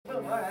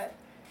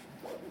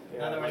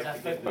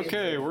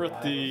Okay, we're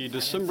at the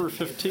December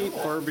 15th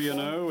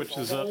RBNO, which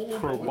is at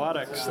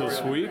Probotics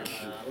this week.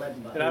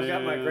 And I've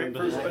got my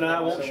grapefruit, but I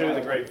won't show you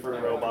the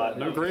grapefruit robot.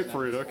 No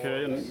grapefruit,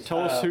 okay. And tell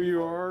us who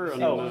you are.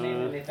 And,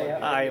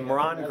 I'm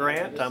Ron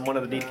Grant. I'm one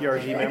of the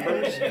DPRG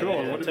members.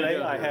 Cool. Today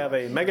I have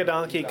a Mega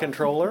Donkey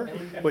controller,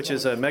 which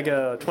is a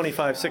Mega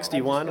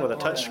 2561 with a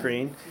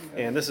touchscreen.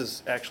 And this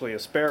is actually a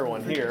spare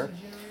one here.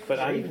 But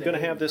I'm going to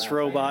have this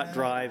robot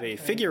drive a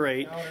figure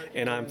 8,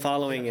 and I'm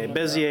following a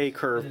Bezier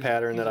curve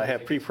pattern that I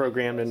have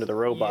pre-programmed into the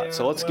robot.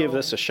 So let's give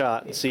this a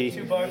shot and see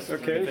if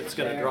it's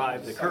going to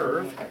drive the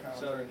curve.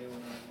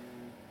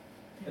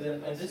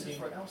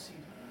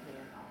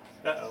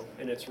 Uh-oh,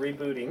 and it's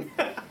rebooting.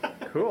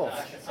 Cool.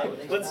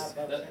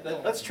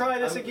 Let's try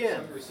this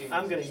again.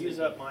 I'm going to use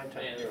up my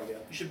time. There we go. You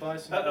should buy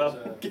some.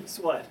 Uh-oh, guess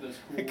what?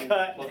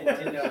 Cut.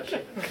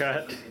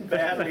 Cut.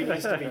 Battery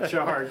needs to be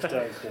charged.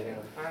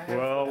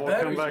 Well, we'll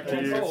come back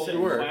to you.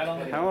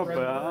 How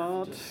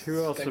about,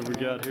 who else have we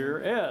got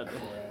here? Ed.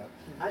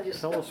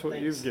 Tell us what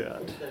you've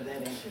got.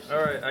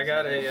 All right, I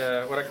got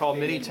a what I call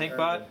mini tank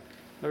bot.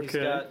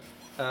 Okay.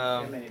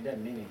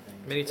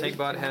 Mini tank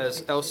bot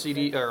has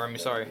LCD, or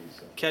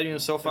cadmium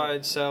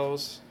sulfide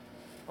cells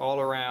all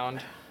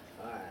around,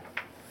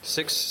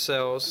 6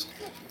 cells,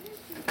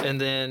 and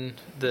then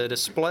the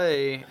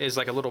display is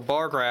like a little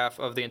bar graph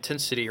of the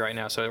intensity right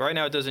now. So right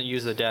now it doesn't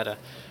use the data,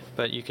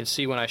 but you can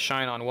see when I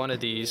shine on one of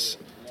these,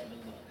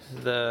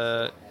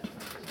 the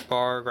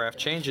bar graph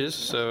changes.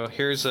 So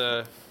here's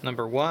a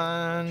number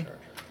 1,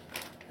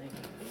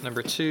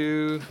 number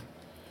 2,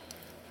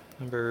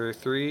 number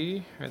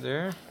 3 right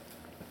there,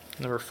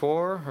 number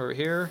 4 over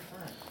here,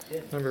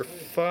 number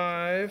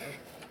 5,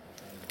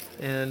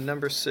 and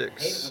number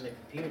 6.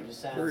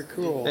 Very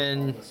cool.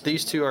 And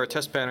these two are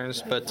test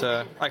patterns, but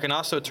I can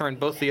also turn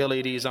both the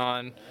LEDs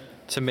on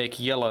to make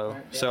yellow.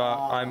 So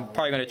I'm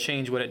probably going to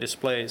change what it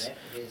displays.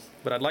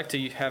 But I'd like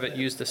to have it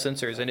use the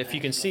sensors. And if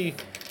you can see,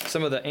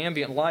 some of the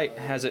ambient light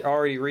has it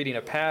already reading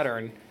a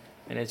pattern,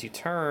 and as you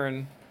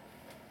turn,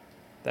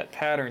 that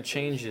pattern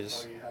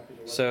changes.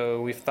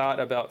 So we've thought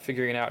about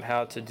figuring out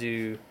how to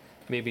do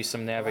maybe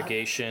some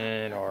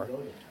navigation, or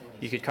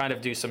you could kind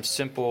of do some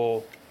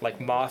simple,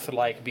 like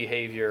moth-like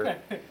behavior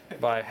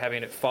by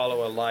having it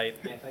follow a light,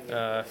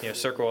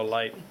 circle a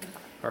light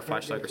or a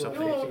flashlight or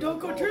something. Oh, don't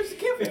go towards the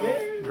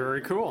camera.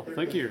 Very cool.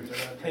 Thank you.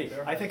 Hey,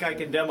 I think I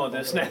can demo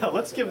this now.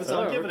 Let's give this.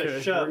 I'll give it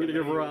a shot. We're going to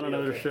give Ron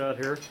another shot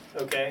here.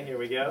 Okay, here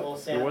we go.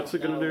 So what's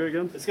it going to do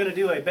again? It's going to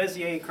do a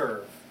Bezier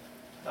curve.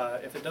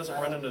 If it doesn't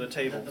run into the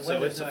table,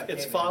 so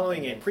it's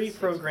following a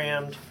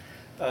pre-programmed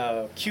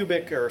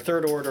cubic or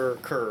third order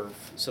curve.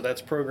 So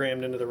that's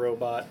programmed into the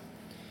robot,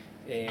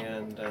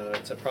 and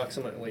it's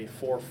approximately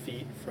 4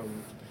 feet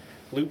from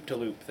loop to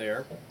loop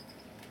there.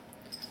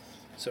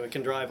 So it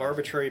can drive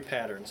arbitrary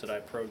patterns that I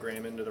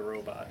program into the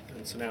robot,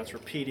 and so now it's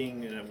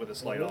repeating with a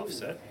slight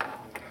offset.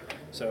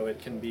 So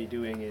it can be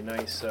doing a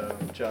nice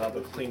job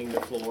of cleaning the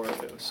floor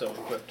if it was so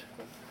equipped.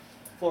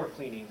 Floor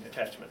cleaning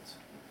attachments.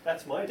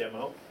 That's my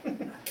demo.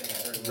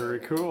 Very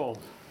cool.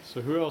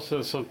 So who else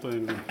has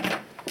something?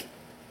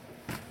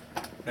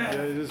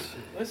 Guys.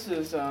 This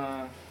is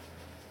my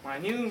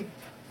new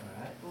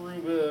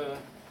Reba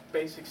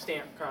basic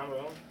stamp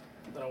combo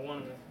that I won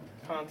in the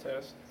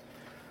contest.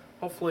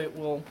 Hopefully it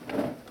will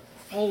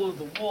follow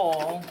the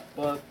wall,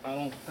 but I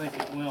don't think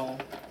it will.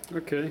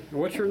 Okay.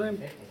 What's your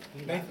name?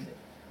 Nathan.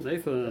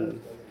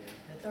 Nathan.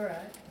 That's all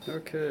right.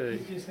 Okay.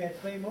 You just have to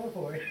pay more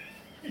for it.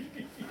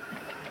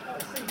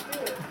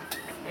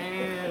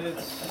 And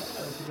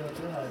it's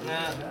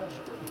not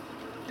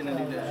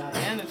gonna do that.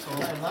 And it's all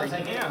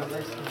freaking out.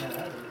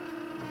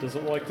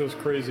 Doesn't like those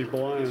crazy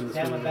blinds.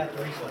 Tell them about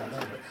the reason.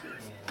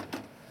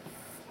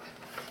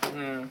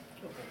 Yeah.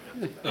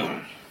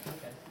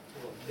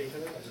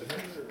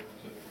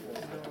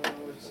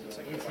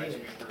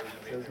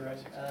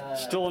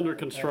 Still under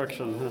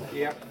construction, huh?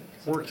 Yeah.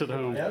 Worked at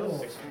home.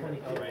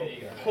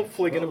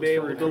 Hopefully going to be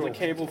able to build a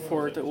cable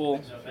for it that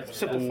will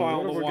simplify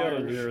all the What have we got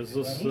in wires. here? Is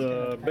this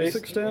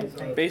basic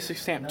stamp? Basic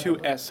Stamp 2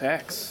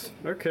 SX.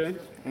 Okay.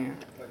 Yeah.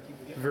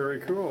 Very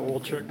cool. We'll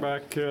check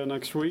back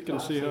next week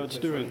and see how it's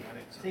doing.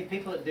 See,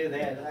 people that do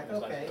that, they're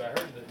like,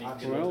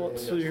 okay. Well,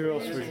 let's see who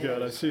else we've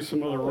got. I see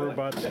some other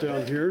robots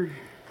down here.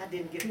 I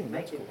didn't get to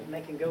make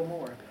it go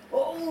more.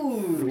 Oh!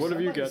 What have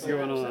you got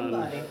going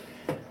on?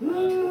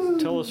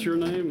 Tell us your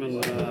name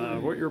and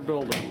what you're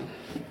building.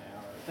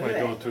 Am I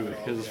going through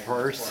his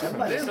first?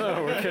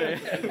 Oh, okay.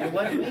 It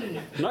wasn't me.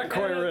 Not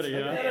quite ready,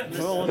 huh?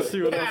 Well, let's see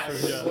what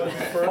else we've got.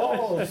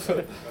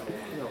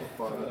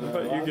 How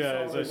about you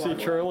guys? I see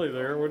Charlie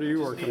there. What are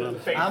you working on?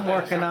 I'm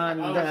working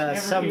on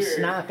some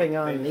sniping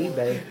on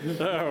eBay.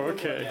 Oh,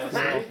 okay.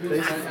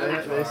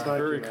 Well,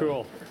 very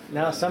cool.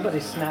 Now somebody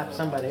snapped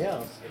somebody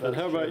else. And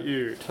how about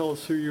you? Tell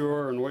us who you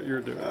are and what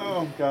you're doing.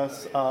 Oh,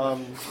 Gus.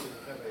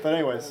 But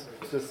anyways,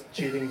 just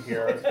cheating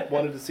here.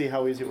 Wanted to see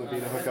how easy it would be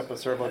to hook up a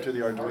servo to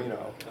the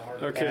Arduino.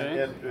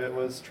 Okay. And it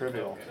was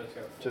trivial.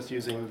 Just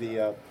using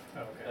the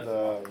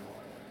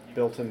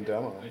built-in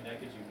demo.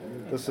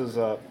 This is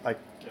I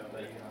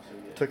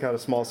took out a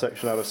small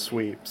section out of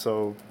sweep,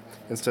 so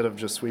instead of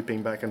just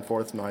sweeping back and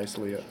forth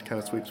nicely, it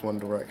kind of sweeps one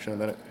direction and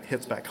then it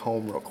hits back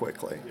home real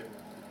quickly.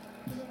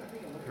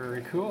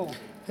 Very cool.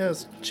 Yeah,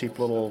 it's cheap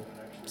little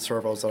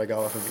servos that I got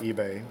off of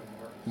eBay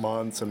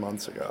months and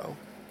months ago.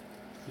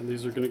 And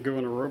these are going to go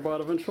in a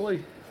robot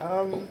eventually?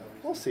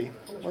 We'll see.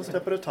 One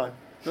step at a time.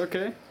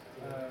 Okay.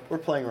 We're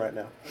playing right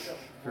now.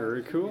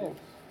 Very cool.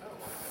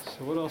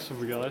 So what else have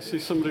we got? I see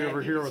somebody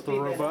over here with the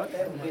robot.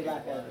 That would be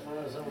like one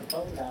of those old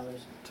phone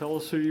towers. Tell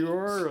us who you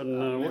are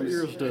and what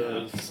yours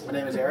does. My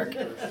name is Eric.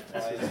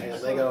 This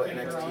is a Lego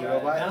NXT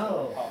robot.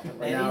 No,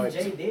 Right now and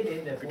it's EJ did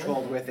end up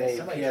controlled winning. with a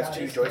Somebody tried PS2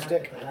 to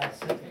joystick. snipe it, but I was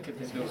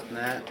thinking And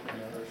that.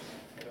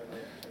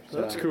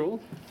 That's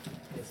cool.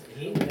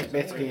 he ended up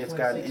Basically, it's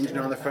got an engine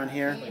on the front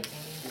here.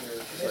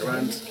 It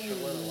runs.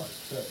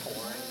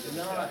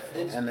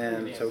 And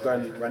then, so we've got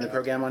a running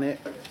program on it.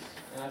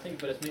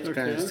 It's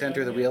kind of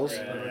center the wheels.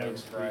 There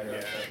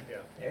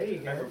you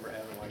go. I remember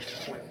having like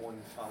 0.15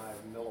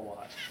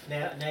 milliwatt.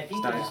 Now if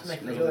you Nice. could just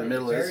make it Look go where the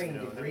middle is. varying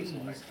degrees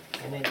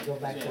and then go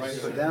back to Put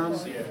it down.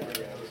 Yeah,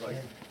 it was like,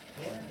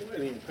 I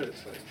mean, put it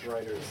so it's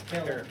brighter,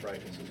 apparent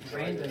brightness.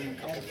 random.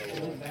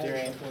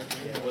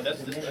 Well,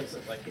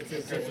 that's like It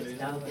says it's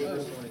down the road.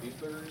 one of these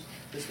burgers.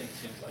 This thing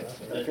seems like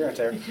so. Appearance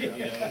there.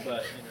 You know,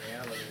 but in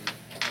reality,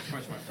 as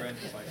much as my friend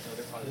is like, no,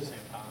 they're probably the same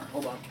time.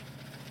 Hold on.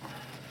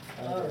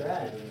 All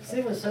right.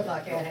 See when stuff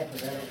like that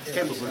happens, I don't care.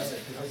 Cable's loose.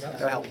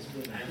 That'll help.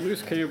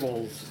 Loose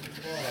cables.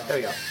 There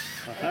we go.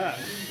 Aha.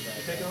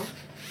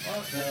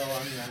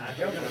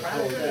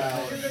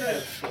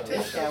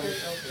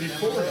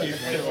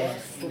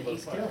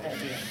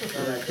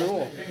 Very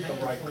cool.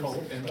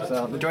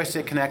 So the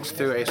joystick connects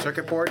through a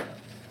circuit board.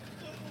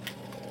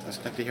 That's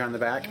connected here on the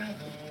back.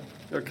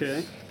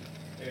 Okay.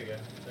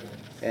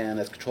 And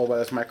it's controlled by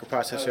this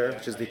microprocessor,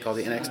 which is called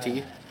the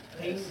NXT.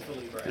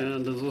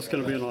 And is this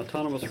going to be an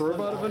autonomous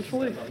robot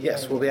eventually?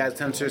 Yes, we'll be adding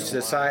sensors to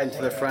the side and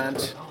to the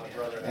front.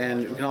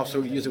 And we can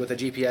also use it with a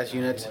GPS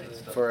unit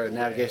for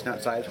navigation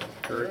outside.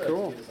 Very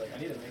cool.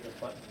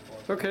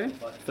 Okay,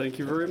 thank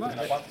you very much.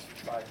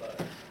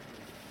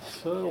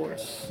 So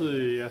let's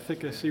see, I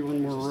think I see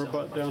one more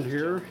robot down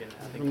here.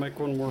 I'll make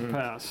one more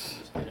pass.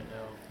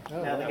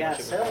 Now the guy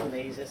selling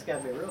these, it's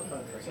gotta be real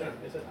fun for him.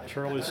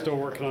 Charlie's still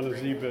working on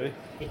his eBay.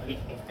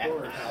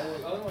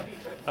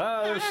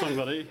 Ah, there's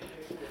somebody.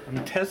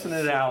 I'm testing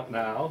it out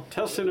now.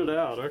 Testing it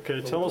out.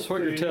 Okay, tell us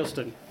what you're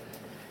testing.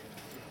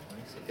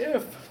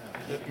 If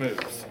it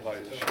moves like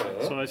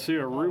so. So I see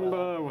a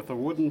Roomba with a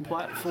wooden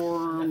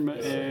platform,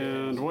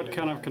 and what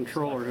kind of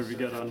controller have you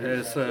got on here?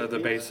 It's the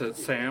basic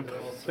SAMP,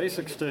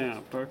 Basic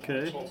stamp,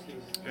 okay.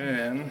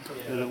 and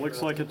And it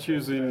looks like it's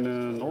using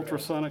an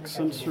ultrasonic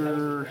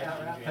sensor.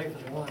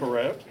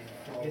 correct.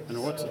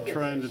 And what's it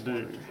trying to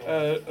do?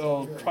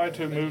 It'll try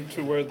to move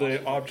to where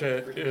the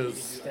object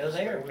is Still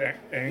there.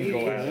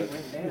 angled at it.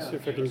 Let's see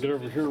if I can get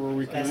over here where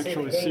we can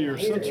actually see your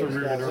sensor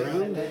moving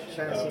around.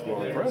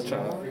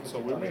 So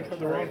we may have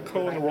the wrong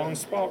code in the wrong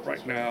spot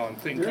right now and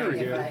think. There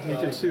we go. You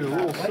can see a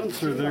little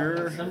sensor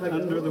there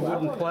under the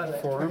wooden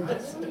platform.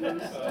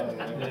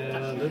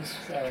 And it's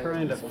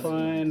trying to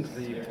find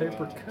the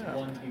paper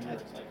cup.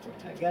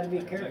 I gotta be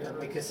careful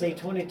because say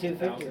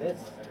 $22.50,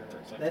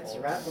 that's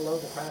right below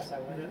the price I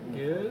wanted.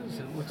 Yes,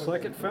 it looks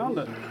like it found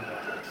it.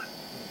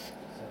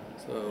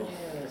 So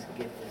Let's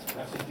get this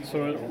price.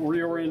 So it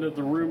reoriented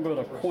the Roomba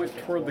to point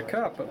toward the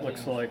cup, it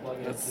looks like.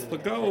 that's the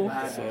goal.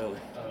 So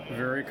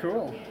Very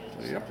cool.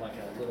 yep.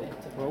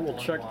 Well, we'll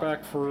check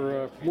back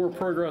for more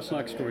progress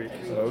next week.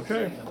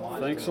 Okay.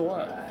 Thanks a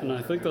lot. And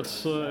I think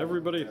that's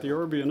everybody at the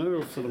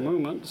RBNO for the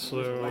moment,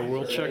 so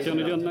we'll check in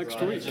again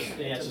next week.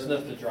 Yeah, it's just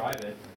enough to drive it.